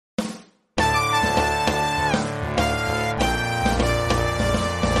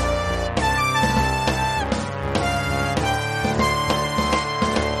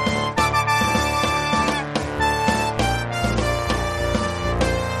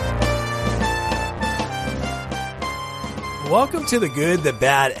Welcome to the good, the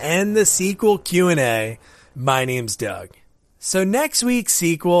bad, and the sequel Q&A. My name's Doug. So next week's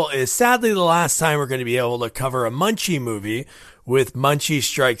sequel is sadly the last time we're going to be able to cover a Munchie movie with Munchie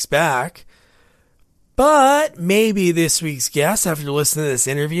Strikes Back. But maybe this week's guest, after listening to this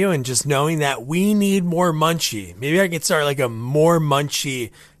interview and just knowing that we need more Munchie, maybe I could start like a more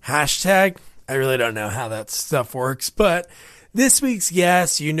Munchie hashtag. I really don't know how that stuff works, but this week's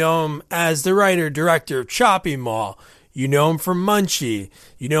guest, you know him as the writer, director of Chopping Mall. You know him from Munchie.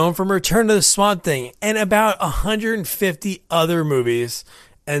 You know him from Return to the Swamp Thing and about 150 other movies,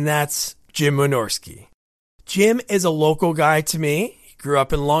 and that's Jim Wynorski. Jim is a local guy to me. He grew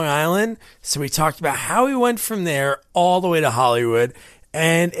up in Long Island, so we talked about how he went from there all the way to Hollywood,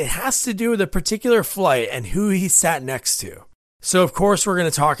 and it has to do with a particular flight and who he sat next to. So, of course, we're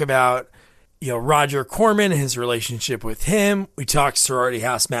going to talk about Roger Corman, his relationship with him. We talked Sorority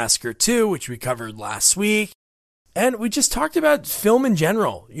House Massacre 2, which we covered last week. And we just talked about film in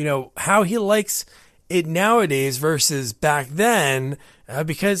general, how he likes it nowadays versus back then,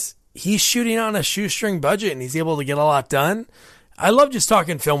 because he's shooting on a shoestring budget and he's able to get a lot done. I love just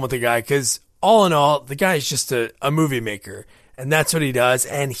talking film with the guy because all in all, the guy is just a movie maker, and that's what he does.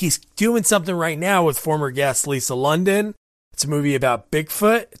 And he's doing something right now with former guest Lisa London. It's a movie about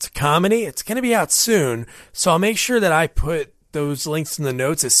Bigfoot. It's a comedy. It's going to be out soon. So I'll make sure that I put those links in the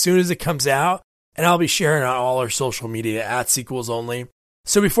notes as soon as it comes out. And I'll be sharing on all our social media at Sequels Only.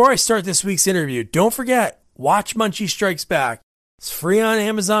 So before I start this week's interview, don't forget, watch Munchie Strikes Back. It's free on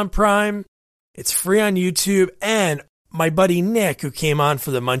Amazon Prime. It's free on YouTube. And my buddy Nick, who came on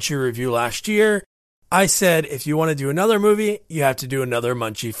for the Munchie review last year, I said, if you want to do another movie, you have to do another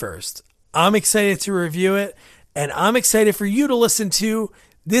Munchie first. I'm excited to review it. And I'm excited for you to listen to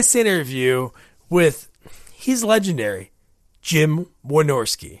this interview with, he's legendary, Jim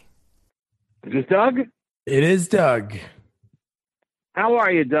Wynorski. Is this Doug? It is Doug. How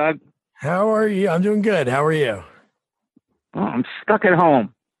are you, Doug? How are you? I'm doing good. How are you? Oh, I'm stuck at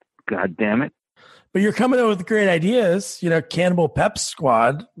home. God damn it. But you're coming up with great ideas. Cannibal Pep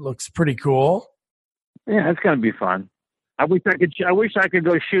Squad looks pretty cool. Yeah, it's going to be fun. I wish I could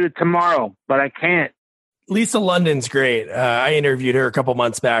go shoot it tomorrow, but I can't. Lisa London's great. I interviewed her a couple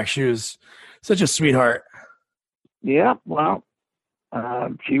months back. She was such a sweetheart. Yeah, well,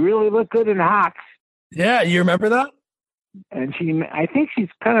 she really looked good in hot. Yeah, you remember that? And I think she's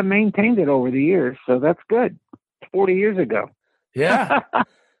kind of maintained it over the years, so that's good. 40 years ago. Yeah.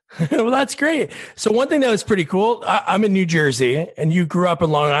 Well, that's great. So one thing that was pretty cool, I'm in New Jersey, and you grew up in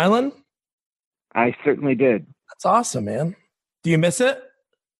Long Island? I certainly did. That's awesome, man. Do you miss it?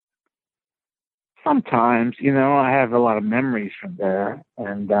 Sometimes, I have a lot of memories from there,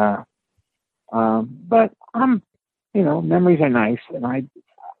 and but memories are nice, and I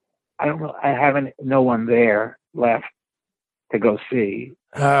haven't no one there left to go see.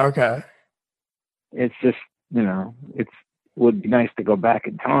 Okay. It's just it would be nice to go back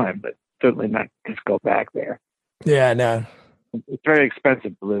in time, but certainly not just go back there. Yeah, no. It's very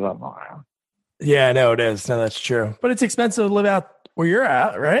expensive to live on Long Island. Yeah, no, it is. No, that's true. But it's expensive to live out where you're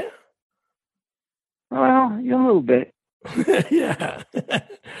at, right? Well, a little bit. Yeah.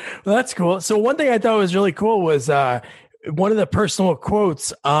 Well, that's cool. So one thing I thought was really cool was one of the personal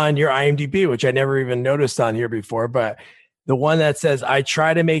quotes on your IMDb, which I never even noticed on here before, but the one that says, I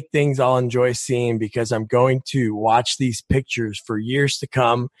try to make things I'll enjoy seeing because I'm going to watch these pictures for years to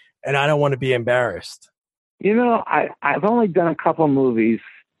come, and I don't want to be embarrassed. I've only done a couple movies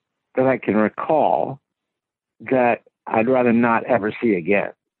that I can recall that I'd rather not ever see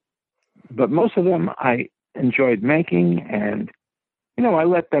again. But most of them I enjoyed making, and, I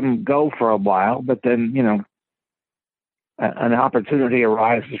let them go for a while, but then, an opportunity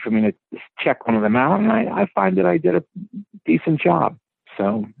arises for me to check one of them out, and I find that I did a decent job.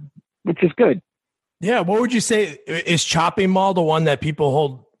 So, which is good. Yeah. What would you say? Is Chopping Mall the one that people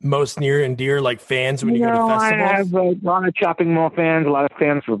hold most near and dear, like fans when you go to festivals? I have a lot of Chopping Mall fans, a lot of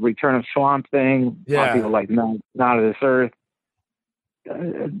fans for Return of Swamp Thing. Yeah. A lot of people like Not of This Earth.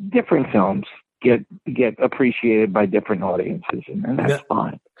 Different films get appreciated by different audiences, and that's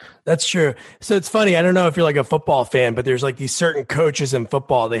fine. That's true. So it's funny. I don't know if you're like a football fan, but there's like these certain coaches in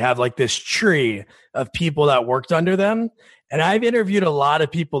football. They have like this tree of people that worked under them. And I've interviewed a lot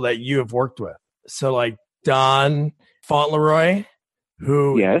of people that you have worked with. So like Don Fauntleroy,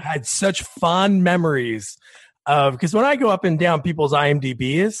 who had such fond memories of, because when I go up and down people's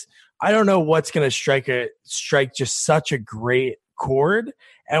IMDb's, I don't know what's going to strike just such a great chord.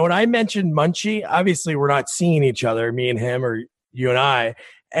 And when I mentioned Munchie, obviously we're not seeing each other, me and him or you and I,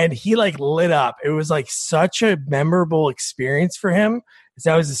 and he like lit up. It was like such a memorable experience for him because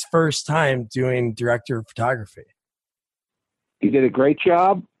that was his first time doing director of photography. He did a great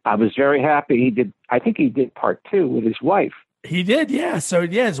job. I was very happy. I think he did part 2 with his wife. He did, yeah. So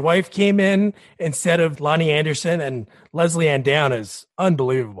yeah, his wife came in instead of Lonnie Anderson, and Leslie Ann Down is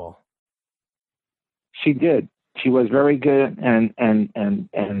unbelievable. She did. She was very good, and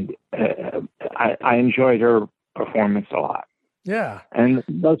I enjoyed her performance a lot. Yeah, and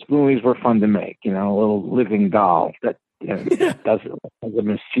those movies were fun to make. A little living doll that does a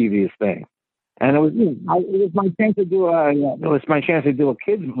mischievous thing. And it was my chance to do a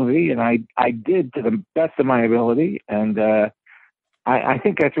kids movie, and I did to the best of my ability. And I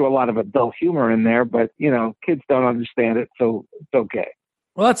think I threw a lot of adult humor in there, but kids don't understand it, so it's okay.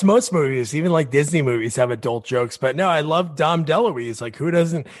 Well, that's most movies. Even like Disney movies have adult jokes. But no, I love Dom DeLuise. Like, who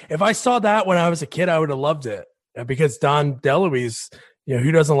doesn't? If I saw that when I was a kid, I would have loved it, because Dom DeLuise,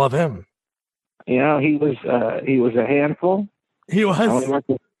 who doesn't love him? He was a handful. He was.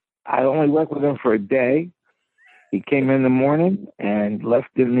 I only worked with him for a day. He came in the morning and left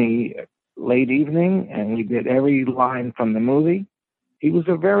in the late evening, and we did every line from the movie. He was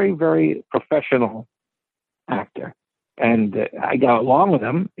a very, very professional actor, and I got along with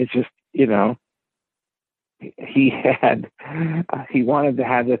him. It's just, he wanted to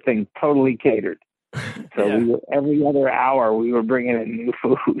have the thing totally catered. So every other hour we were bringing in new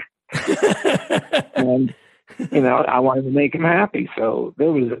food. And I wanted to make him happy, so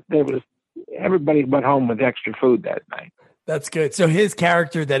there was everybody went home with extra food that night. That's good. So his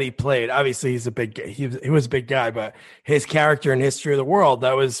character that he played, obviously he was a big guy, but his character in History of the World,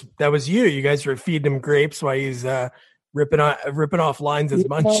 that was you. You guys were feeding him grapes while he's ripping off lines as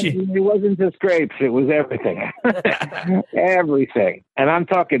Munchie. It wasn't just grapes; it was everything, everything. And I'm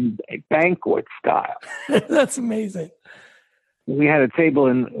talking banquet style. That's amazing. We had a table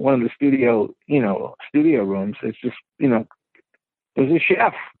in one of the studio rooms. It's just, there's a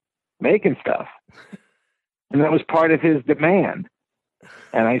chef making stuff. And that was part of his demand.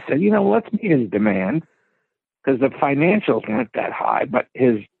 And I said, let's meet his demand, because the financials weren't that high, but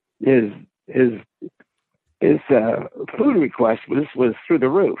his food request was through the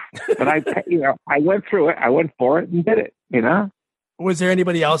roof. But I went through it. I went for it and did it, Was there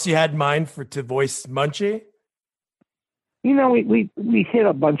anybody else you had in mind to voice Munchie? We hit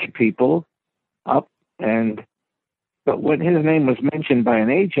a bunch of people up, but when his name was mentioned by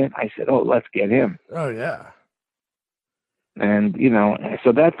an agent, I said, "Oh, let's get him." Oh yeah. And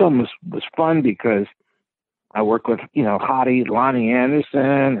so that film was fun, because I worked with hottie Lonnie Anderson,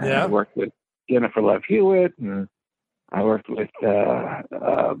 and I worked with Jennifer Love Hewitt, and I worked with a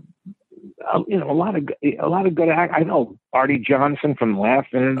lot of good actors. I know Artie Johnson from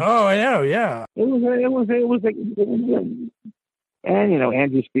Laughing. Oh, I know, yeah. It was and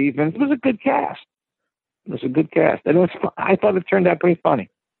Andrew Stevens. It was a good cast. And I thought it turned out pretty funny.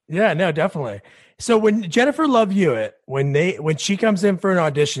 Yeah, no, definitely. So when Jennifer Love Hewitt, when she comes in for an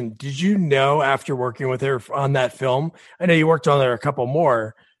audition, did you know after working with her on that film? I know you worked on there a couple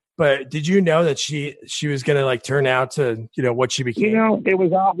more, but did you know that she was going to turn out to what she became? It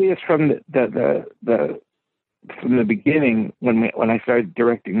was obvious from the beginning when I started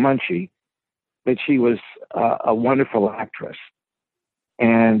directing Munchie that she was a wonderful actress,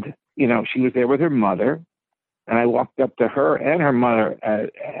 and she was there with her mother, and I walked up to her and her mother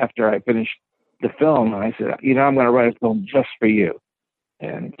after I finished the film, and I said, I'm going to write a film just for you,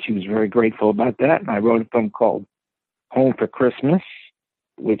 and she was very grateful about that. And I wrote a film called Home for Christmas,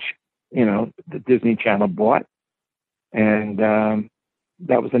 which the Disney Channel bought, and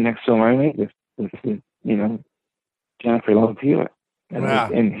that was the next film I made with Jennifer Love Hewitt,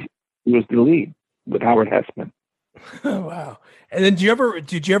 and he was the lead with Howard Hessman. Wow. And then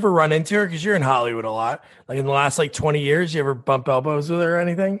did you ever run into her? Because you're in Hollywood a lot. Like in the last 20 years, you ever bump elbows with her or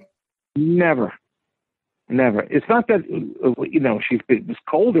anything? Never. It's not that she was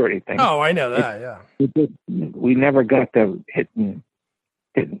cold or anything. Oh, I know that. We never got to hitting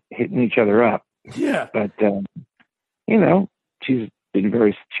each other up. Yeah. But she was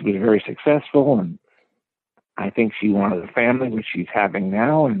very successful, and I think she wanted a family, which she's having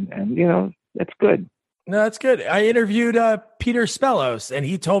now, and that's good. No, that's good. I interviewed Peter Spellos, and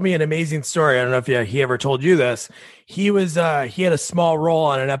he told me an amazing story. I don't know if he ever told you this. He had a small role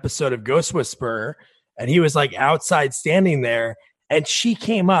on an episode of Ghost Whisperer, and he was outside standing there, and she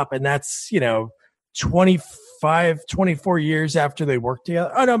came up, and that's 25, 24 years after they worked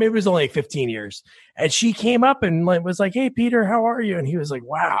together. Oh no, maybe it was only 15 years. And she came up and was like, "Hey Peter, how are you?" And he was like,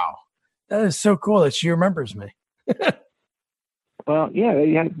 "Wow, that is so cool that she remembers me." Well, yeah,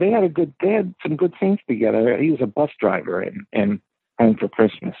 they had some good scenes together. He was a bus driver in Home for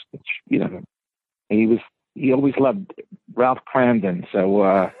Christmas, which he always loved Ralph Cramden, so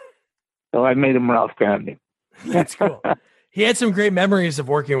I made him Ralph Cramden. That's cool. He had some great memories of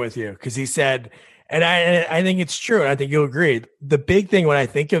working with you because he said, and I think it's true, and I think you'll agree. The big thing when I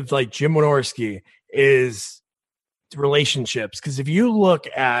think of like Jim Wynorski is relationships. Because if you look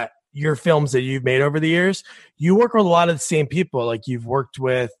at your films that you've made over the years, you work with a lot of the same people. Like you've worked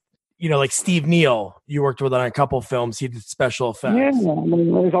with, like Steve Neal, you worked with on a couple films. He did special effects. Yeah, I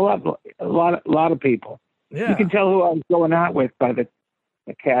mean, there's a lot of people. Yeah. You can tell who I was going out with by the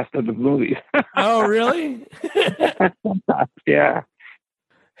cast of the movies. Oh, really? Yeah.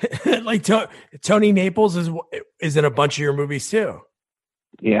 Like Tony Naples is in a bunch of your movies too.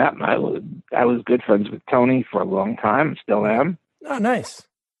 Yeah, I was good friends with Tony for a long time. Still am. Oh, nice.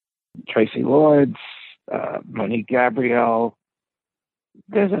 Tracy Lords, Monique Gabrielle.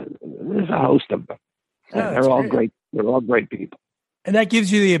 There's a host of them. And they're all great. They're all great people. And that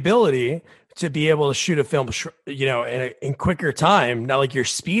gives you the ability to be able to shoot a film, in quicker time. Not like you're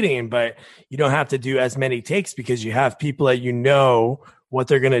speeding, but you don't have to do as many takes because you have people that what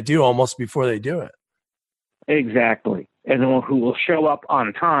they're going to do almost before they do it. Exactly. And who will show up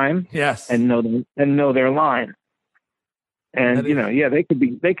on time. Yes. And know their line. And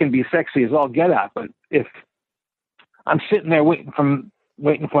they can be sexy as all get out, but if I'm sitting there waiting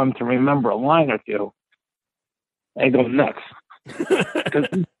for them to remember a line or two, they go nuts. Because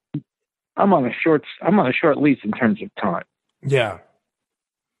I'm on a short leash in terms of time. Yeah.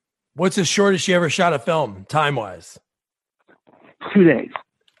 What's the shortest you ever shot a film, time wise? 2 days.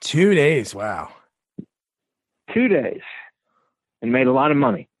 2 days. Wow. 2 days, and made a lot of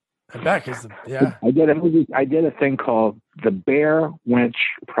money. I bet. Yeah. I did a thing called the Bear Winch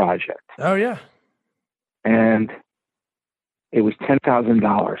Project. Oh yeah. And it was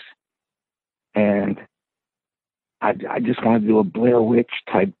 $10,000, and I just wanted to do a Blair Witch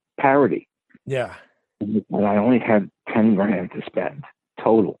type parody. Yeah. And I only had $10,000 to spend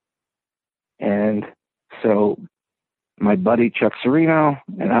total. And so my buddy Chuck Serino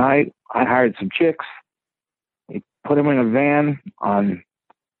and I hired some chicks. We put them in a van on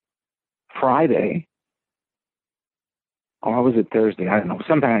Friday. Or was it Thursday? I don't know,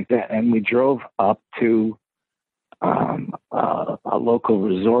 something like that. And we drove up to a local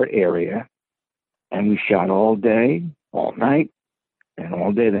resort area, and we shot all day, all night, and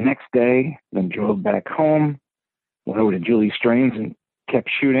all day the next day. Then drove back home, went over to Julie Strain's and kept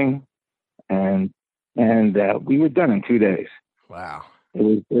shooting, and we were done in 2 days. Wow!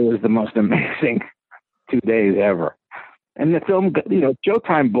 It was the most amazing 2 days ever. And the film,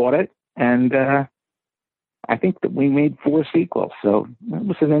 Showtime bought it, and I think that we made 4 sequels. So it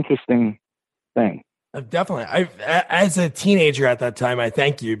was an interesting thing. Definitely. As a teenager at that time, I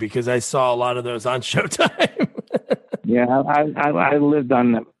thank you because I saw a lot of those on Showtime. Yeah, I lived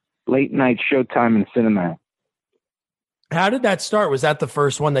on the late night Showtime and cinema. How did that start? Was that the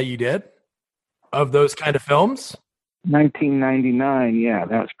first one that you did of those kind of films? 1999. Yeah,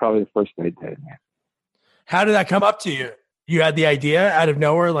 that was probably the first I did. Yeah. How did that come up to you? You had the idea out of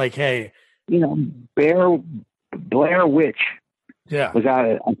nowhere, like, hey, Blair Witch. Yeah, was out,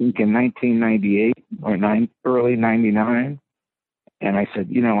 I think, in 1998 or early 99, and I said,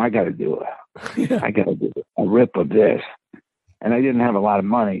 I got to do a rip of this, and I didn't have a lot of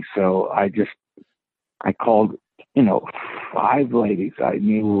money, so I called 5 ladies I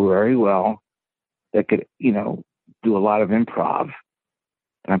knew very well that could do a lot of improv,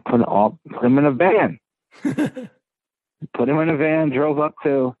 and I put them in a van. Put him in a van, drove up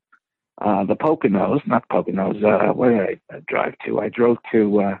to the Poconos, not Poconos. Where did I drive to? I drove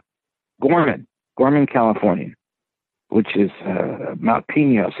to Gorman, California, which is Mount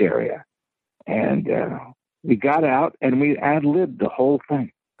Pinos area. And we got out and we ad-libbed the whole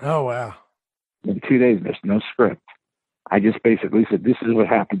thing. Oh, wow. In 2 days, there's no script. I just basically said, this is what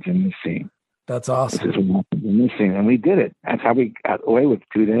happens in this scene. That's awesome. This is what happens in this scene. And we did it. That's how we got away with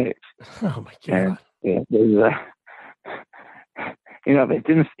 2 days. Oh, my God. And,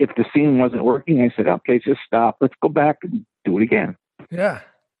 if the scene wasn't working, I said, okay, just stop. Let's go back and do it again. Yeah.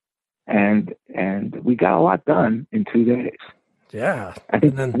 And we got a lot done in 2 days. Yeah. I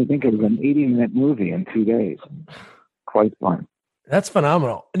think it was an 80-minute movie in 2 days. Quite fun. That's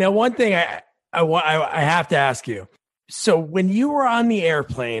phenomenal. Now, one thing I have to ask you. So when you were on the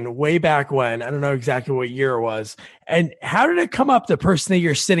airplane way back when, I don't know exactly what year it was, and how did it come up, the person that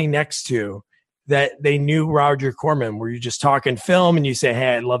you're sitting next to, that they knew Roger Corman? Were you just talking film and you say,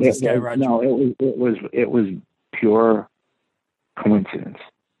 hey, I love this guy, Roger? No, it was pure coincidence.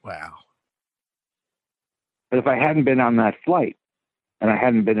 Wow. But if I hadn't been on that flight and I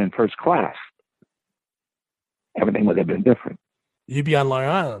hadn't been in first class, everything would have been different. You'd be on Long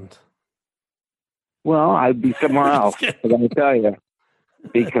Island. Well, I'd be somewhere else, but I'll tell you,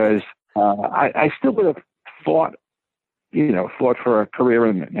 because I still would have fought fought for a career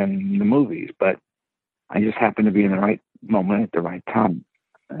in the movies, but I just happened to be in the right moment at the right time.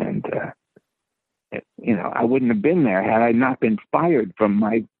 And, I wouldn't have been there had I not been fired from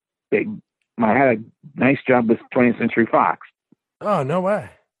I had a nice job with 20th Century Fox. Oh, no way.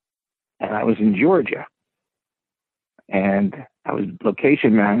 And I was in Georgia. And I was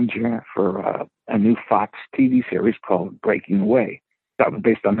location manager for a new Fox TV series called Breaking Away. That was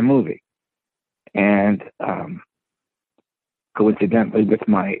based on the movie. And coincidentally, with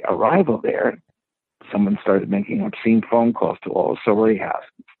my arrival there, someone started making obscene phone calls to all sorority houses.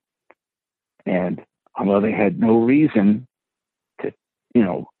 And although they had no reason to,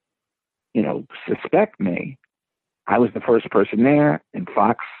 suspect me, I was the first person there, and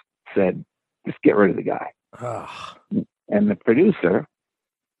Fox said, just get rid of the guy. Ugh. And the producer,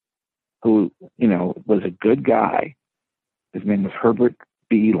 who, was a good guy, his name was Herbert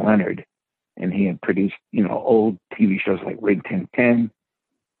B. Leonard, and he had produced, old TV shows like Rig 1010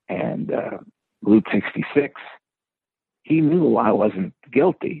 and Route 66. He knew I wasn't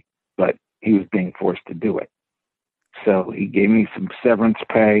guilty, but he was being forced to do it. So he gave me some severance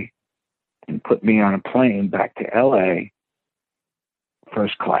pay and put me on a plane back to L.A.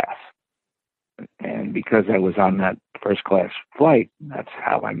 first class. And because I was on that first class flight, that's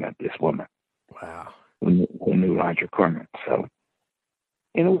how I met this woman. Wow. Who knew Roger Corman. So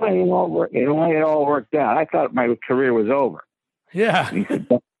in a way, it all worked out. I thought my career was over. Yeah. He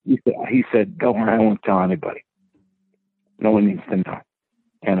said, don't worry, I won't tell anybody. No one needs to know.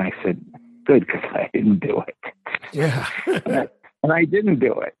 And I said, good, because I didn't do it. Yeah. And I didn't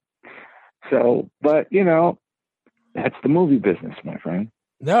do it. So, but, that's the movie business, my friend.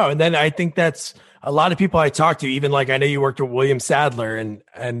 No, and then I think that's a lot of people I talk to, even like I know you worked with William Sadler, and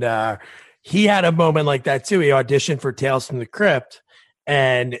he had a moment like that too. He auditioned for Tales from the Crypt,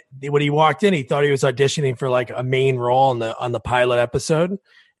 and when he walked in, he thought he was auditioning for like a main role on the pilot episode,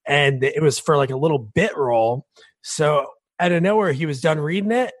 and it was for like a little bit role. So out of nowhere, he was done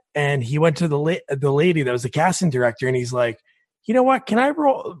reading it, and he went to the lady that was the casting director, and he's like, you know what? Can I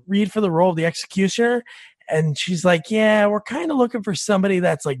read for the role of the executioner? And she's like, yeah, we're kind of looking for somebody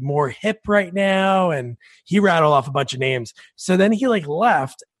that's like more hip right now. And he rattled off a bunch of names. So then he like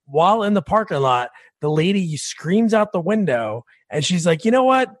left while in the parking lot. The lady screams out the window and she's like, you know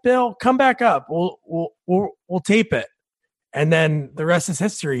what, Bill, come back up. We'll tape it. And then the rest is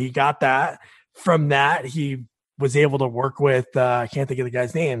history. He got that. From that, he was able to work with, I can't think of the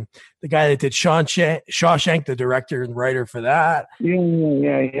guy's name, the guy that did Shawshank, the director and writer for that.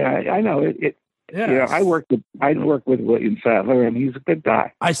 Yeah. I know it. Yeah, I worked with William Sadler, and he's a good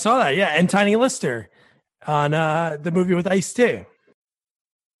guy. I saw that, yeah, and Tiny Lister on the movie with Ice-T.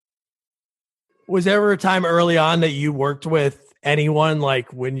 Was there ever a time early on that you worked with anyone,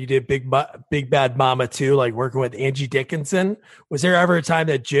 like when you did Big Bad Mama 2, like working with Angie Dickinson? Was there ever a time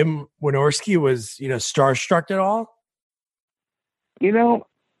that Jim Wynorski was, starstruck at all?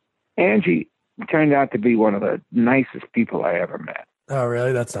 Angie turned out to be one of the nicest people I ever met. Oh,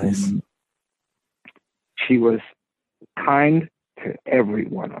 really? That's nice. Mm-hmm. She was kind to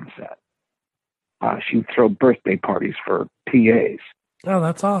everyone on set. She'd throw birthday parties for PAs. Oh,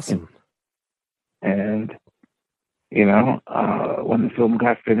 that's awesome. And, when the film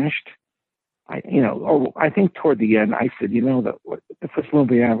got finished, I think toward the end, I said, the first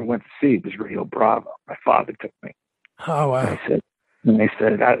movie I ever went to see was Rio Bravo. My father took me. Oh, wow. And I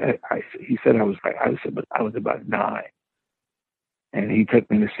said, I was about 9. And he took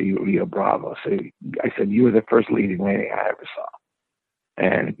me to see Rio Bravo. So I said, you were the first leading lady I ever saw.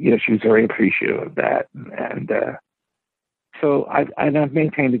 And, she was very appreciative of that. And so I've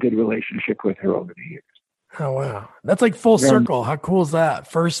maintained a good relationship with her over the years. Oh, wow. That's like full circle. How cool is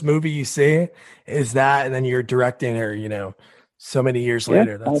that? First movie you see is that, and then you're directing her, so many years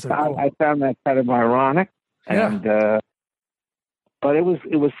later. That's so cool. I found that kind of ironic. And, but it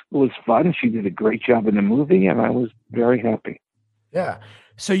was fun. She did a great job in the movie, and I was very happy. Yeah.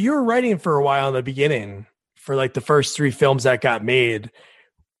 So you were writing for a while in the beginning for like the first 3 films that got made.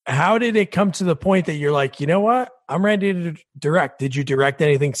 How did it come to the point that you're like, you know what? I'm ready to direct. Did you direct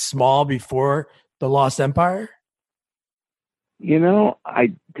anything small before The Lost Empire?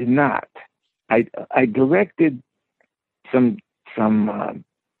 I did not. I directed some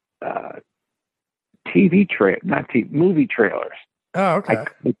movie trailers. Oh, okay.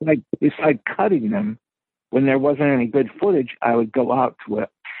 It's like cutting them. When there wasn't any good footage, I would go out to a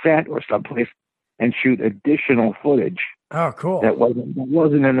set or someplace and shoot additional footage. Oh, cool. That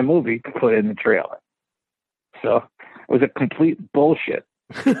wasn't in the movie to put in the trailer. So it was a complete bullshit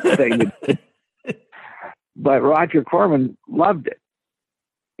thing. But Roger Corman loved it.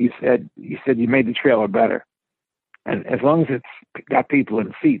 He said you made the trailer better. And as long as it's got people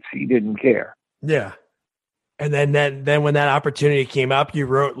in seats, he didn't care. Yeah. And then when that opportunity came up, you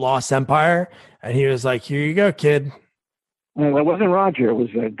wrote Lost Empire, and he was like, "Here you go, kid." Well, it wasn't Roger. It was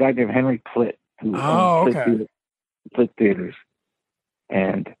a guy named Henry Plitt who owned Plitt Theaters,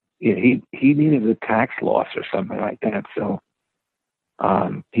 and he needed a tax loss or something like that. So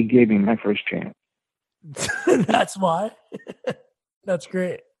he gave me my first chance. That's why. That's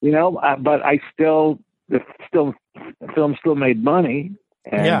great. But the film still made money,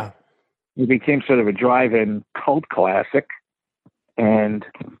 and it became sort of a drive-in cult classic. And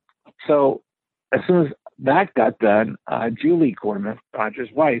so as soon as that got done, Julie Corman,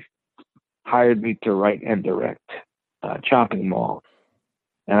 Roger's wife, hired me to write and direct Chopping Mall.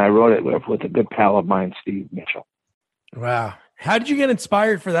 And I wrote it with a good pal of mine, Steve Mitchell. Wow. How did you get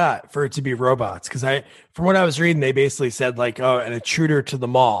inspired for that, for it to be robots? Because from what I was reading, they basically said like, oh, an intruder to the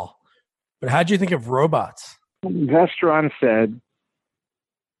mall. But how did you think of robots? Vestron said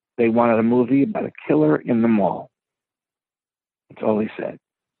they wanted a movie about a killer in the mall. That's all he said.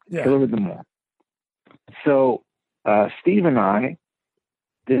 Yeah. Killer in the mall. So Steve and I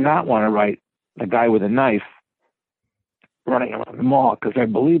did not want to write a guy with a knife running around the mall, because I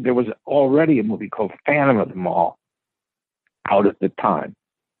believe there was already a movie called Phantom of the Mall out at the time.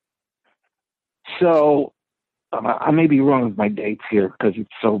 So I may be wrong with my dates here because it's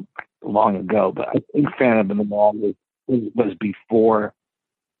so long ago, but I think Phantom of the Mall was before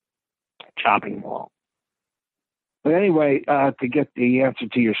Chopping Mall. But anyway, to get the answer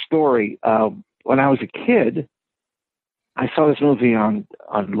to your story, when I was a kid, I saw this movie on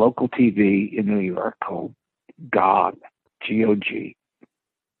local TV in New York called GOG, G-O-G.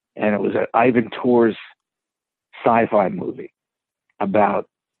 And it was an Ivan Tors sci-fi movie about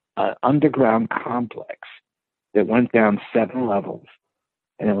an underground complex that went down 7 levels,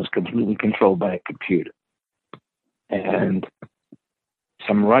 and it was completely controlled by a computer. And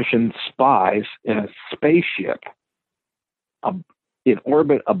some Russian spies in a spaceship in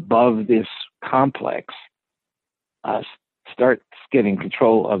orbit above this complex starts getting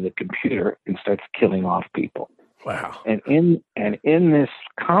control of the computer and starts killing off people. Wow. And in this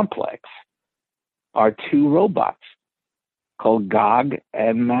complex are 2 robots called Gog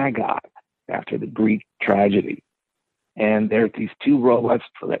and Magog, after the Greek tragedy. And there are these 2 robots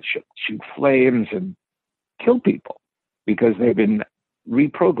that shoot flames and kill people because they've been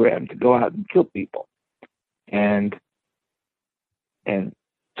reprogrammed to go out and kill people. And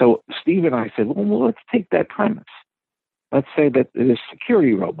so Steve and I said, well, let's take that premise. Let's say that there's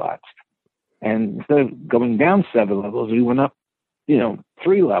security robots. And instead of going down 7 levels, we went up,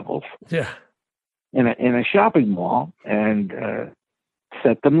 3 levels. Yeah. In a shopping mall and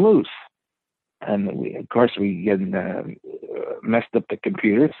set them loose. And we messed up the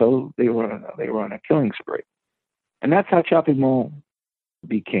computer, so they were on a killing spree. And that's how Chopping Mall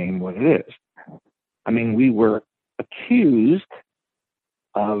became what it is. I mean, we were accused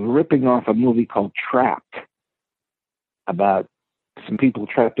of ripping off a movie called Trapped, about some people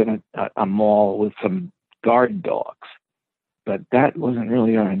trapped in a mall with some guard dogs. But that wasn't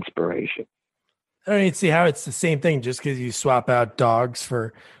really our inspiration. I don't even see how it's the same thing just because you swap out dogs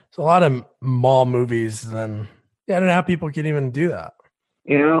for a lot of mall movies. Then I don't know how people can even do that.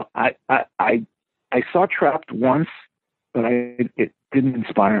 I saw Trapped once, but it didn't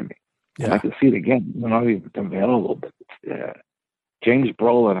inspire me. Yeah. I'd like to see it again. I don't know if it's available, but James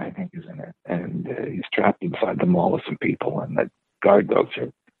Brolin, I think, is in it, and he's trapped inside the mall with some people, and the guard dogs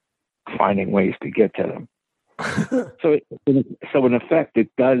are finding ways to get to them. So in effect, it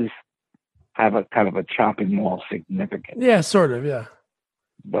does have a kind of a Chopping Mall significance. Yeah, sort of, yeah.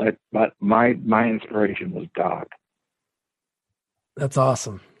 But my inspiration was Dog. That's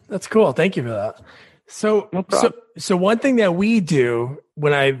awesome. That's cool. Thank you for that. So, No problem. so one thing that we do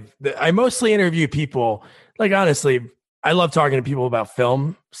when I mostly interview people, like, honestly, I love talking to people about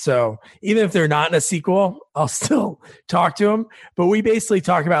film. So even if they're not in a sequel, I'll still talk to them. But we basically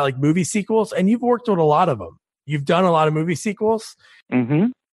talk about like movie sequels, and you've worked with a lot of them. You've done a lot of movie sequels.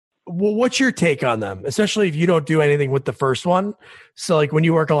 Mm-hmm. Well, what's your take on them, especially if you don't do anything with the first one? So like when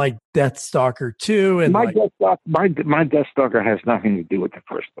you work on like Deathstalker 2 and my Deathstalker has nothing to do with the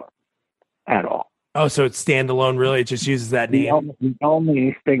first one at all. Oh, so it's standalone, really? It just uses that name? The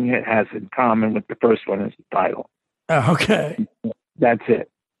only thing it has in common with the first one is the title. Oh, okay. That's it.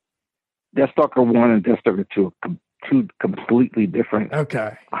 Deathstalker 1 and Deathstalker 2 are 2 completely different,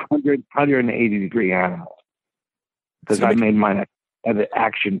 180-degree animals. Because I made mine as an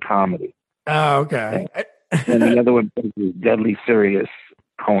action comedy. Oh, okay. And the other one is deadly serious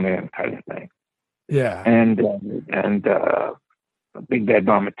Conan kind of thing. Yeah. And Big Bad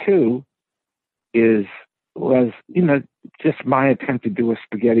Mama 2 is was, just my attempt to do a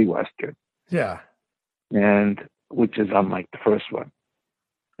spaghetti Western. Yeah. And which is unlike the first one.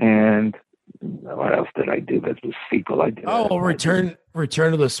 And what else did I do? That was a sequel. I did.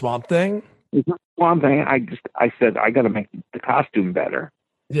 Return to the Swamp Thing. Swamp Thing. I said I got to make the costume better.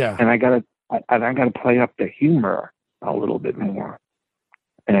 Yeah. And I got to play up the humor a little bit more,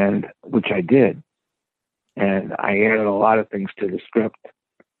 and which I did. And I added a lot of things to the script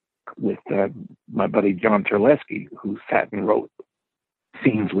with my buddy John Terleski, who sat and wrote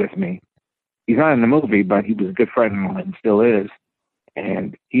scenes with me. He's not in the movie, but he was a good friend of mine, still is.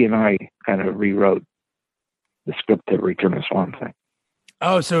 And he and I kind of rewrote the script to Return to Swamp Thing.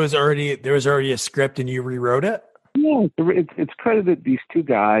 Oh, so there was already a script and you rewrote it? Yeah, it's credited these two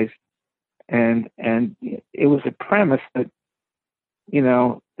guys, and it was a premise that, it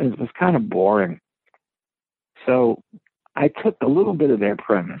was kind of boring. So I took a little bit of their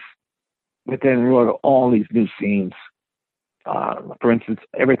premise, but then wrote all these new scenes. For instance,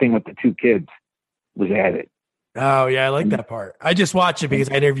 everything with the two kids was added. Oh, yeah, I like that part. I just watched it because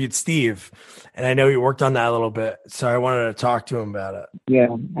I interviewed Steve, and I know he worked on that a little bit, so I wanted to talk to him about it. Yeah,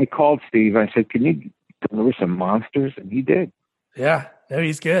 I called Steve. I said, can you deliver some monsters? And he did. Yeah, no,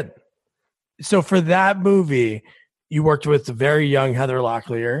 he's good. So for that movie, you worked with the very young Heather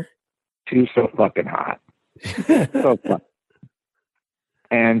Locklear. She was so fucking hot. So fun.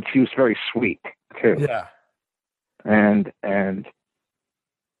 And she was very sweet, too. Yeah. And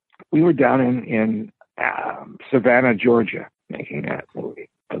we were down in Savannah, Georgia, making that movie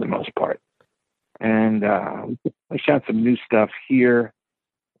for the most part. And I shot some new stuff here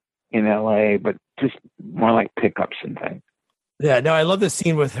in LA, but just more like pickups and things. Yeah, no, I love the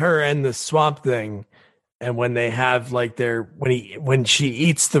scene with her and the Swamp Thing, and when they have like when she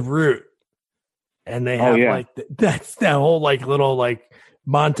eats the root, and they have that's that whole like little like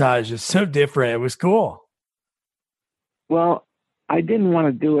montage is so different. It was cool. Well, I didn't want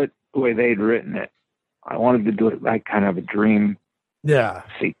to do it the way they'd written it. I wanted to do it like kind of a dream. Yeah.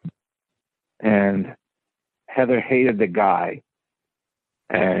 Sequence. And Heather hated the guy,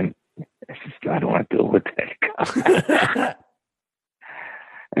 and I just, I don't want to deal with that guy.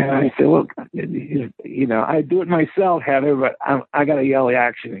 And I said, well, I do it myself, Heather, but I got to yell the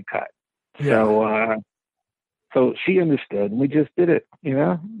action and cut. Yeah. So she understood, and we just did it. It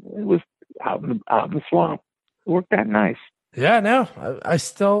was out in the swamp. It worked out nice. Yeah, no, I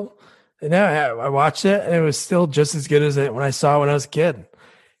still, I watched it, and it was still just as good as when I saw it when I was a kid.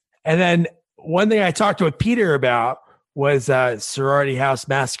 And then one thing I talked with Peter about was Sorority House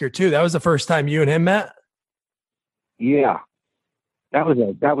Massacre 2. That was the first time you and him met? Yeah. That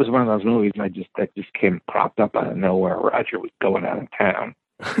was one of those movies that just came cropped up out of nowhere. Roger was going out of town,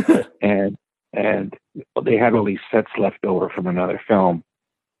 and they had all these sets left over from another film,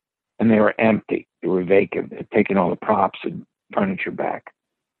 and they were empty. They were vacant. They'd taken all the props and furniture back,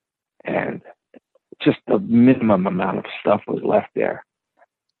 and just the minimum amount of stuff was left there.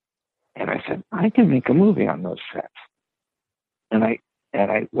 And I said, I can make a movie on those sets. And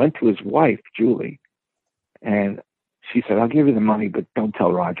I went to his wife, Julie, and she said, I'll give you the money, but don't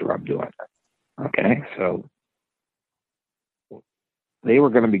tell Roger I'm doing it. Okay. So they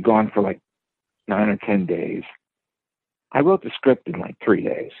were going to be gone for like 9 or 10 days. I wrote the script in like 3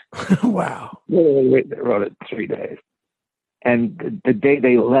 days. Wow. Literally wrote it in 3 days. And the day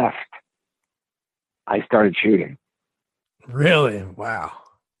they left, I started shooting. Really? Wow.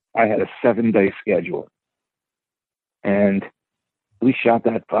 I had a 7-day schedule. And we shot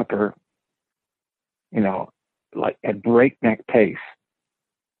that fucker, like at breakneck pace.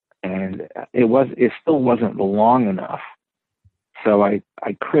 And it still wasn't long enough. So I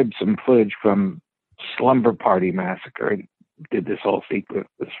cribbed some footage from Slumber Party Massacre and did this whole sequence,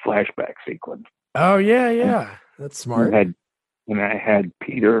 this flashback sequence. Oh, yeah. That's smart. I had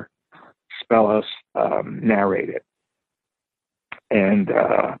Peter Spellos narrate it. And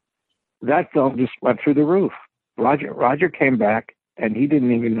that film just went through the roof. Roger came back, and he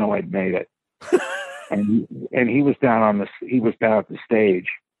didn't even know I'd made it. and he was down at the stage,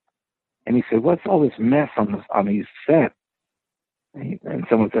 and he said, "What's all this mess on these sets?" And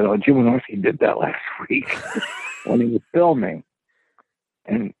someone said, "Oh, Jim Wynorski did that last week when he was filming."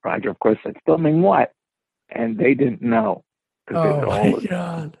 And Roger, of course, said, "Filming what?" And they didn't know. Oh my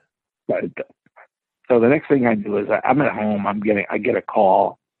God! So the next thing I do is I'm at home. I get a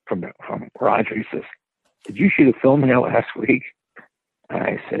call from Roger. He says, "Did you shoot a film here last week?" And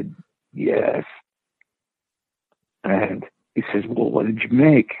I said, "Yes." And he says, "Well, what did you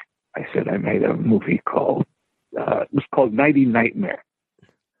make?" I said, "I made a movie called it was called Nighty Nightmare,"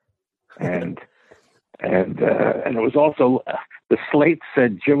 and it was also the slate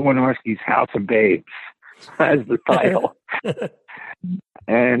said Jim Wynorski's House of Babes. as the title.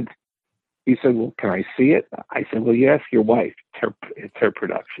 And he said, well, can I see it? I said, well, you ask your wife. It's her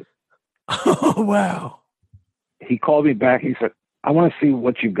production. Oh, wow. He called me back. He said, I want to see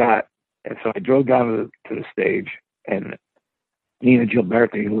what you got. And so I drove down to the stage, and Nina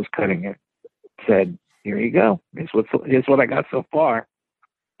Gilberti, who was cutting it, said, here you go. Here's what I got so far.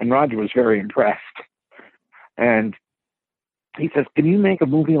 And Roger was very impressed. And he says, can you make a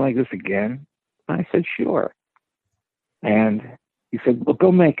movie like this again? And I said, sure. And he said, well,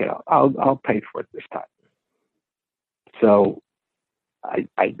 go make it. I'll pay for it this time. So I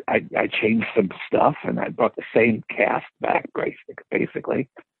changed some stuff, and I brought the same cast back, basically.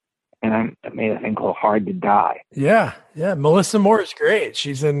 And I made a thing called Hard to Die. Yeah. Melissa Moore is great.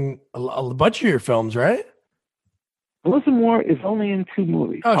 She's in a bunch of your films, right? Melissa Moore is only in 2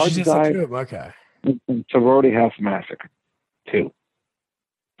 movies. Oh, Hard she's to just Die, in 2 of them. Okay. and Sorority House Massacre, 2.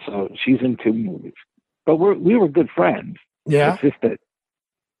 So she's in 2 movies. But we were good friends. Yeah. It's just that,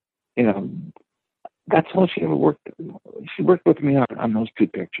 that's all she ever worked. She worked with me on those 2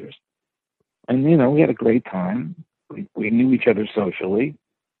 pictures. And, we had a great time. We knew each other socially.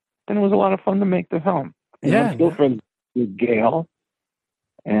 And it was a lot of fun to make the film. And I'm still friends with Gail.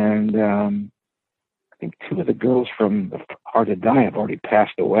 And I think 2 of the girls from Hard to Die have already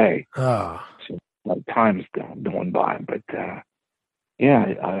passed away. Oh. So time's going by. But,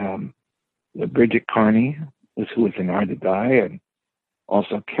 Bridget Carney who was in Hard to Die, and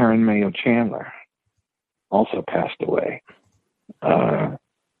also Karen Mayo Chandler also passed away. But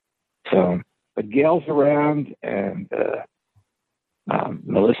Gail's around, and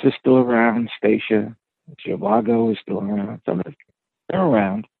Melissa's still around. Stacia Giavago is still around. They're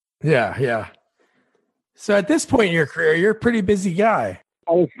around. Yeah. So at this point in your career, you're a pretty busy guy.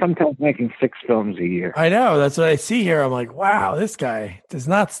 I was sometimes making 6 films a year. I know. That's what I see here. I'm like, wow, this guy does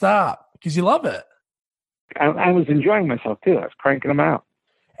not stop because you love it. I was enjoying myself too. I was cranking them out.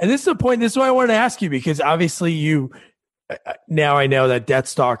 And this is the point. This is what I wanted to ask you, because obviously now I know that Death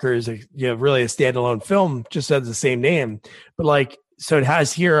Stalker is really a standalone film, just has the same name. But so it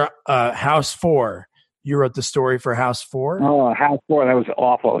has here House 4. You wrote the story for House 4? Oh, House 4. That was an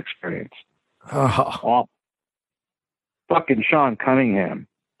awful experience. Oh. Awful. Fucking Sean Cunningham.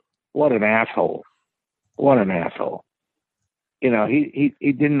 What an asshole. He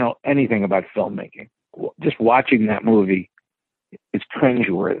didn't know anything about filmmaking. Just watching that movie, it's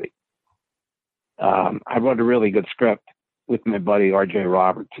cringeworthy. I wrote a really good script with my buddy R.J.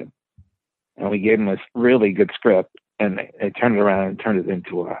 Robertson, and we gave him this really good script, and they turned it around and turned it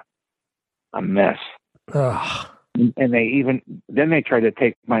into a mess. Ugh. And they tried to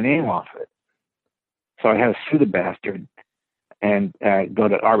take my name off it. So I had to sue the bastard and go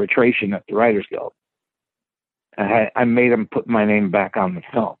to arbitration at the Writers Guild. I made him put my name back on the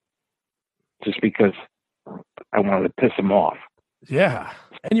film just because I wanted to piss him off. Yeah,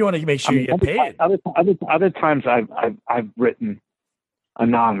 and you want to make sure you get paid. Other times I've written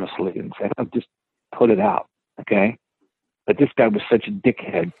anonymously and said, I'll just put it out, okay? But this guy was such a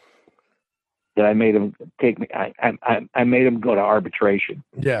dickhead that I made him take me. I made him go to arbitration.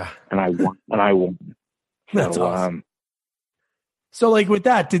 Yeah, and I won. That's awesome. So with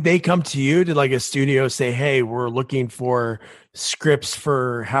that, did they come to you? Did a studio say, hey, we're looking for scripts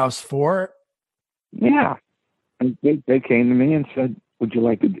for House 4? Yeah. And they came to me and said, would you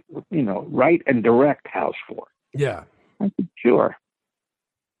like to, write and direct House 4? Yeah. I said, sure.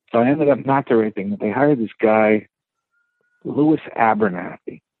 So I ended up not directing it. They hired this guy, Louis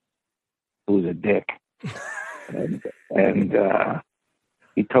Abernathy, who was a dick. and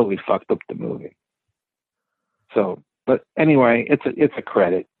he totally fucked up the movie. So, but anyway, it's a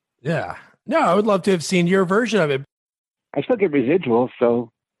credit. Yeah. No, I would love to have seen your version of it. I still get residuals,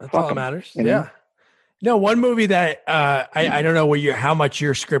 so that's all that matters. Yeah. No, one movie that I don't know how much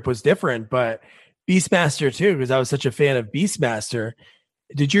your script was different, but Beastmaster 2, because I was such a fan of Beastmaster.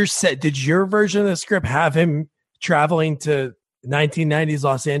 Did your version of the script have him traveling to 1990s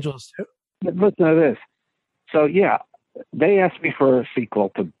Los Angeles too? Listen to this. So yeah, they asked me for a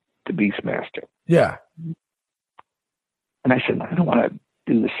sequel to Beastmaster. Yeah. And I said, I don't want to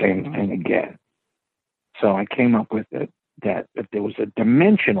do the same thing again. So I came up with it that if there was a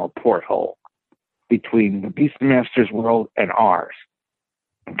dimensional porthole between the Beastmaster's world and ours,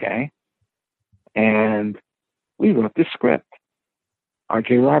 okay? And we wrote the script,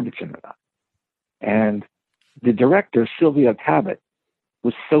 R.J. Robertson and I. And the director, Sylvia Tabbitt,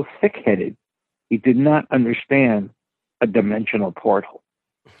 was so thick-headed, he did not understand a dimensional porthole.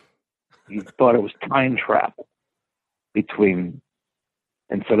 He thought it was time travel between,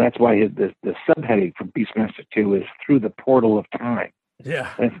 and so that's why the subheading for Beastmaster 2 is Through the Portal of Time.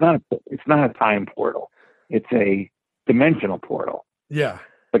 Yeah, and it's not a time portal. It's a dimensional portal. Yeah.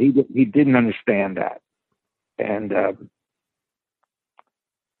 But he didn't understand that. And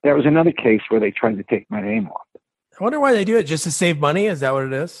there was another case where they tried to take my name off. I wonder why they do it, just to save money. Is that what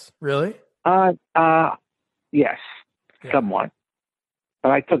it is? Really? Yes, somewhat.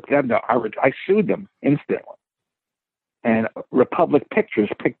 But I took them to arbitration. I sued them instantly. And Republic Pictures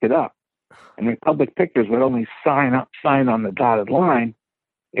picked it up. And Republic Pictures would only sign on the dotted line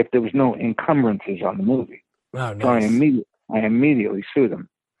if there was no encumbrances on the movie. Oh, nice. So I immediately sued them.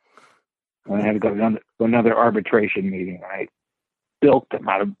 And I had to go to another arbitration meeting. I bilked them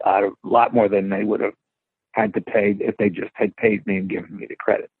out of a lot more than they would have had to pay if they just had paid me and given me the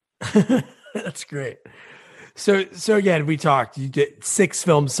credit. That's great. So again, we talked, you did 6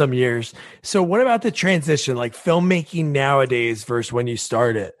 films some years. So what about the transition, like filmmaking nowadays versus when you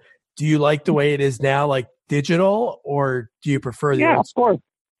started? Do you like the way it is now, like digital, or do you prefer the old school?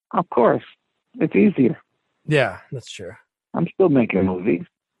 Of course. It's easier. Yeah, that's true. I'm still making movies.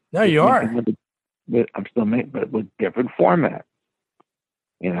 No, you are. I'm still making, but with different format.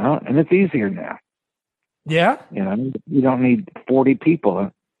 And it's easier now. Yeah. You don't need 40 people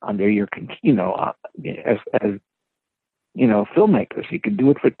under your, as filmmakers. You can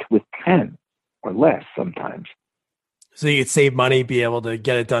do it with 10 or less sometimes. So you could save money, be able to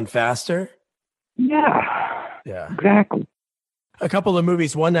get it done faster? Yeah. Yeah. Exactly. A couple of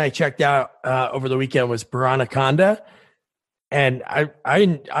movies. One that I checked out over the weekend was Piranaconda. And I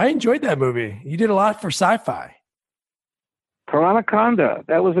enjoyed that movie. You did a lot for sci-fi. Piranaconda.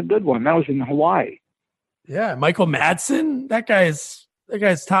 That was a good one. That was in Hawaii. Yeah. Michael Madsen. That guy's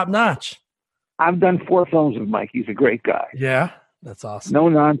top notch. I've done 4 films with Mike. He's a great guy. Yeah. That's awesome. No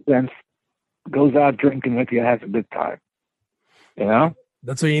nonsense. Goes out drinking with you, has a good time.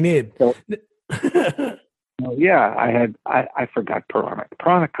 That's what you need. So, yeah, I forgot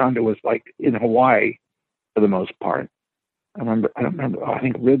Piranaconda was like in Hawaii for the most part. I don't remember. I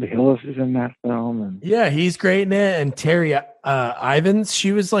think Rib Hillis is in that film. And yeah, he's great in it. And Terry Ivins,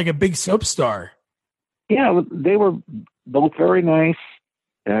 she was like a big soap star. Yeah, they were both very nice.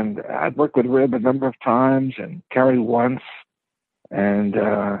 And I've worked with Rib a number of times and Terry once. And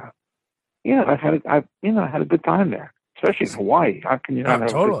I had a good time there, especially in Hawaii. How can you not have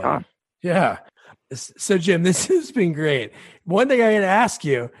a good time? Yeah. So, Jim, this has been great. One thing I got to ask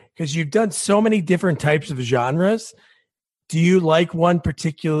you, because you've done so many different types of genres, do you like one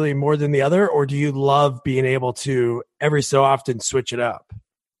particularly more than the other, or do you love being able to every so often switch it up?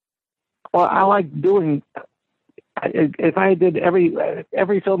 Well, I like doing. If I did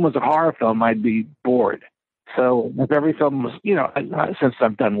every film was a horror film, I'd be bored. So if every film was, since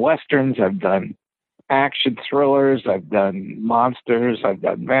I've done westerns, I've done action thrillers, I've done monsters, I've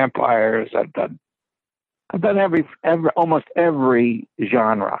done vampires, I've done almost every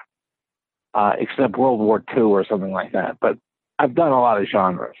genre, except World War II or something like that. But I've done a lot of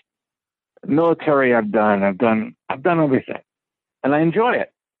genres. Military, I've done everything, and I enjoy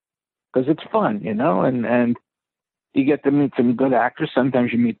it because it's fun, and you get to meet some good actors.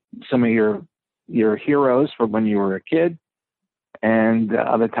 Sometimes you meet some of your heroes from when you were a kid, and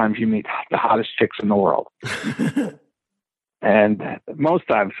other times you meet the hottest chicks in the world. And most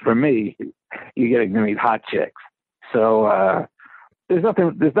times for me, you're getting to meet hot chicks. So there's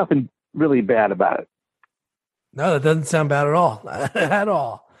nothing really bad about it. No, that doesn't sound bad at all. At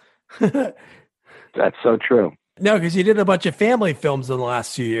all. That's so true. No, because you did a bunch of family films in the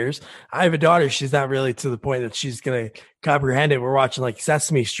last few years. I have a daughter. She's not really to the point that she's going to comprehend it. We're watching like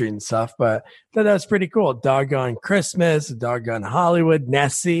Sesame Street and stuff, but I thought that was pretty cool. Doggone Christmas, Doggone Hollywood,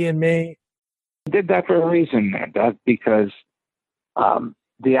 Nessie and Me. I did that for a reason, man. That's because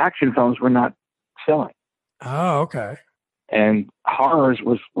the action films were not selling. Oh, okay. And horrors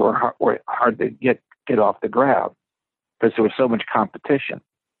were hard to get off the ground because there was so much competition.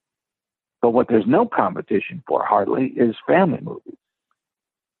 But what there's no competition for hardly is family movies.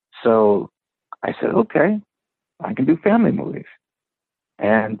 So I said, okay, I can do family movies.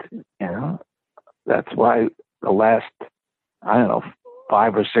 And, that's why the last, 5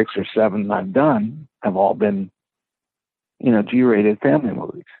 or 6 or 7 I've done have all been, G-rated family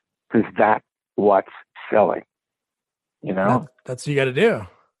movies. Because that's what's selling, That's what you got to do.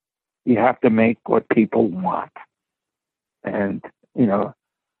 You have to make what people want. And,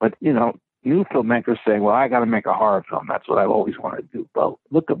 new filmmakers say, well, I got to make a horror film. That's what I've always wanted to do. Well,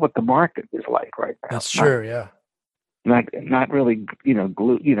 look at what the market is like right now. That's true. Yeah. Not really,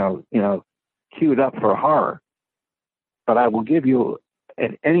 queued up for horror, but I will give you,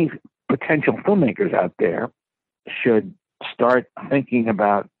 and any potential filmmakers out there should start thinking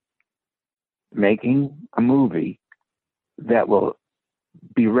about making a movie that will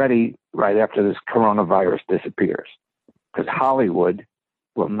be ready right after this coronavirus disappears, because Hollywood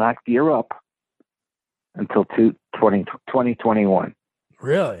will not gear up until 2021.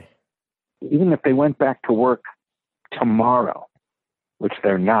 Really? Even if they went back to work tomorrow, which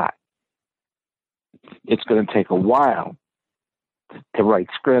they're not, it's going to take a while to write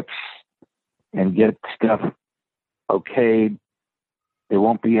scripts and get stuff okayed. There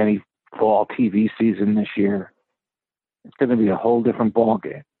won't be any fall TV season this year. It's going to be a whole different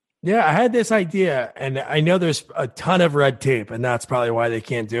ballgame. Yeah, I had this idea, and I know there's a ton of red tape, and that's probably why they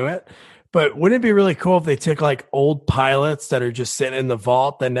can't do it. But wouldn't it be really cool if they took like old pilots that are just sitting in the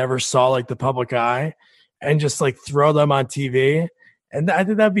vault that never saw like the public eye and just like throw them on TV? And I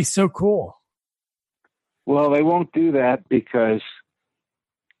think that'd be so cool. Well, they won't do that because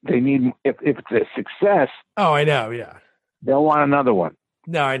they need, if it's a success. Oh, I know. Yeah. They'll want another one.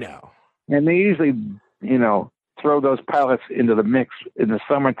 No, I know. And they usually, throw those pilots into the mix in the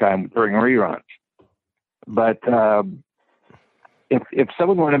summertime during reruns. But if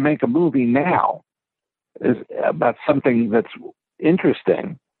someone were to make a movie now about something that's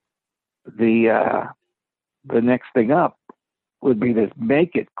interesting, the next thing up would be to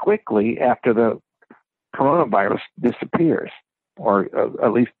make it quickly after the coronavirus disappears, or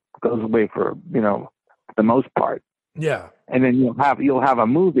at least goes away for the most part. Yeah. And then you'll have a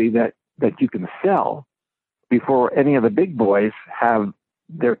movie that you can sell before any of the big boys have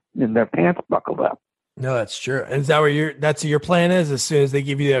their pants buckled up. No, that's true. And is that what that's what your plan is? As soon as they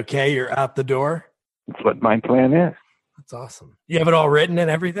give you the okay, you're out the door? That's what my plan is. That's awesome. You have it all written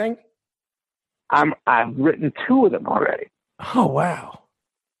and everything? I've written 2 of them already. Oh, wow.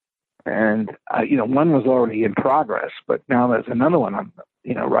 And one was already in progress, but now there's another one I'm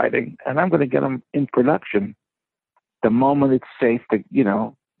writing, and I'm going to get them in production the moment it's safe to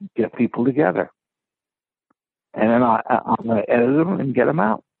get people together. And then I'm going to edit them and get them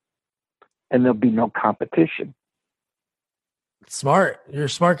out. And there'll be no competition. Smart. You're a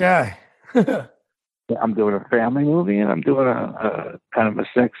smart guy. I'm doing a family movie, and I'm doing a kind of a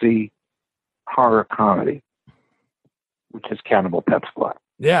sexy horror comedy, which is Cannibal Pep Squad.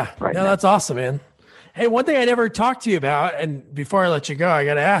 Yeah. Right no, now. That's awesome, man. Hey, one thing I never talked to you about, and before I let you go, I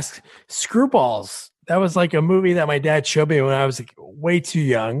got to ask, Screwballs. That was like a movie that my dad showed me when I was like, way too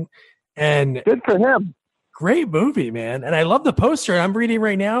young. And good for him. Great movie, man. And I love the poster. I'm reading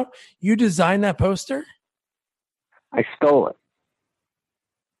right now. You designed that poster? I stole it.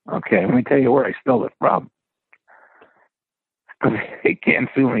 Okay, let me tell you where I stole it from. They can't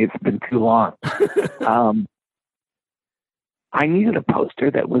sue me. It's been too long. I needed a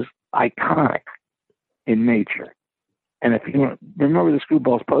poster that was iconic in nature. And if you remember the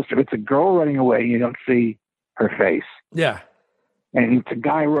Screwballs poster, it's a girl running away. You don't see her face. Yeah. And it's a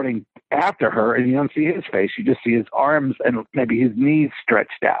guy running after her, and you don't see his face. You just see his arms and maybe his knees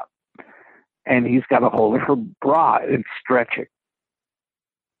stretched out. And he's got a hold of her bra and stretching,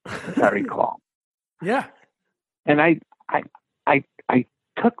 as I recall. Yeah. And I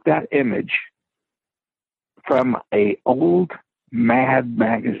took that image from a old Mad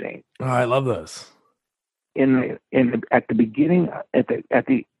magazine. Oh, I love those. In the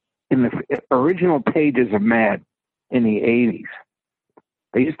original pages of Mad in the 80s,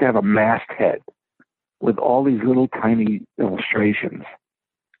 they used to have a masthead with all these little tiny illustrations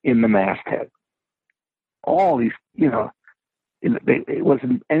in the masthead. All these, it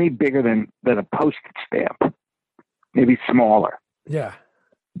wasn't any bigger than a postage stamp, maybe smaller. Yeah.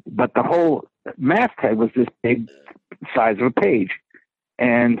 But the whole masthead was this big size of a page.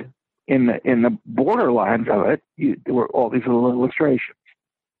 And in the border lines of it, there were all these little illustrations.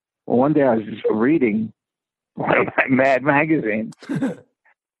 Well, one day I was just reading one of my Mad magazines,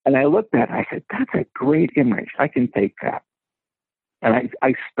 and I looked at it, and I said, that's a great image. I can take that. And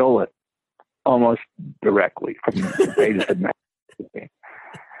I stole it almost directly from the pages of Mad magazine.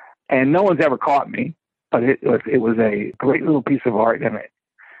 And no one's ever caught me, but it was a great little piece of art, and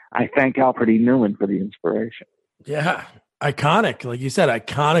I thank Alfred E. Newman for the inspiration. Yeah. Iconic. Like you said,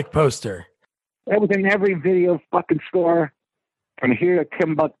 iconic poster. That was in every video fucking store from here to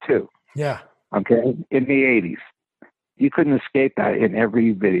Timbuktu. Yeah. Okay. In the 80s. You couldn't escape that in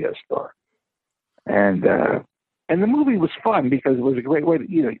every video store. And the movie was fun because it was a great way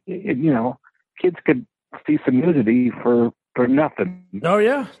to, kids could see some nudity for nothing. Oh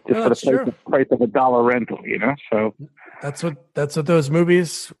yeah. Just for the price of $1 rental, so. That's what those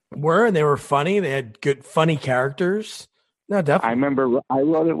movies were. And they were funny. They had good, funny characters. No, definitely. I remember I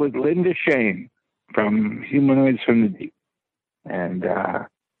wrote it with Linda Shane from Humanoids from the Deep. And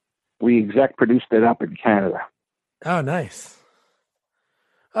we exec produced it up in Canada. Oh, nice.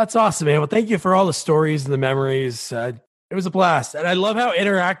 That's awesome, man. Well, thank you for all the stories and the memories. It was a blast. And I love how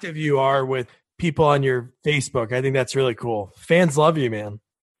interactive you are with people on your Facebook. I think that's really cool. Fans love you, man.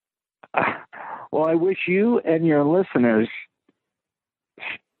 Well, I wish you and your listeners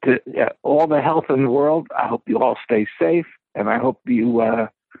all the health in the world. I hope you all stay safe, and I hope you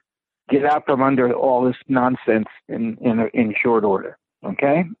get out from under all this nonsense in short order.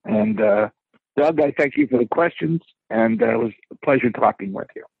 Okay? And Doug, I thank you for the questions, and it was a pleasure talking with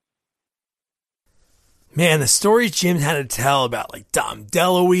you. Man, the stories Jim had to tell about like Dom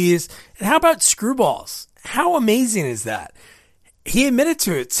DeLuise, and how about Screwballs? How amazing is that? He admitted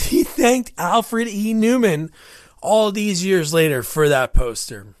to it. He thanked Alfred E. Newman all these years later for that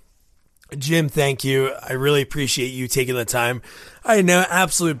poster. Jim, thank you. I really appreciate you taking the time. I had an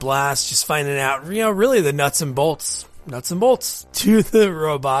absolute blast just finding out, really the nuts and bolts to the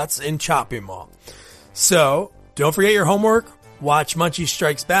robots in Chopping Mall. So don't forget your homework. Watch Munchie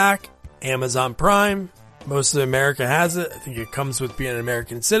Strikes Back, Amazon Prime. Most of America has it. I think it comes with being an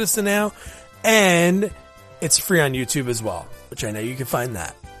American citizen now. And it's free on YouTube as well, which I know you can find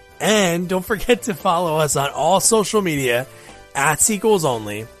that. And don't forget to follow us on all social media at Sequels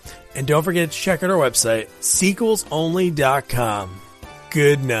Only. And don't forget to check out our website, sequelsonly.com.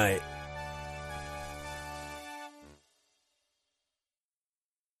 Good night.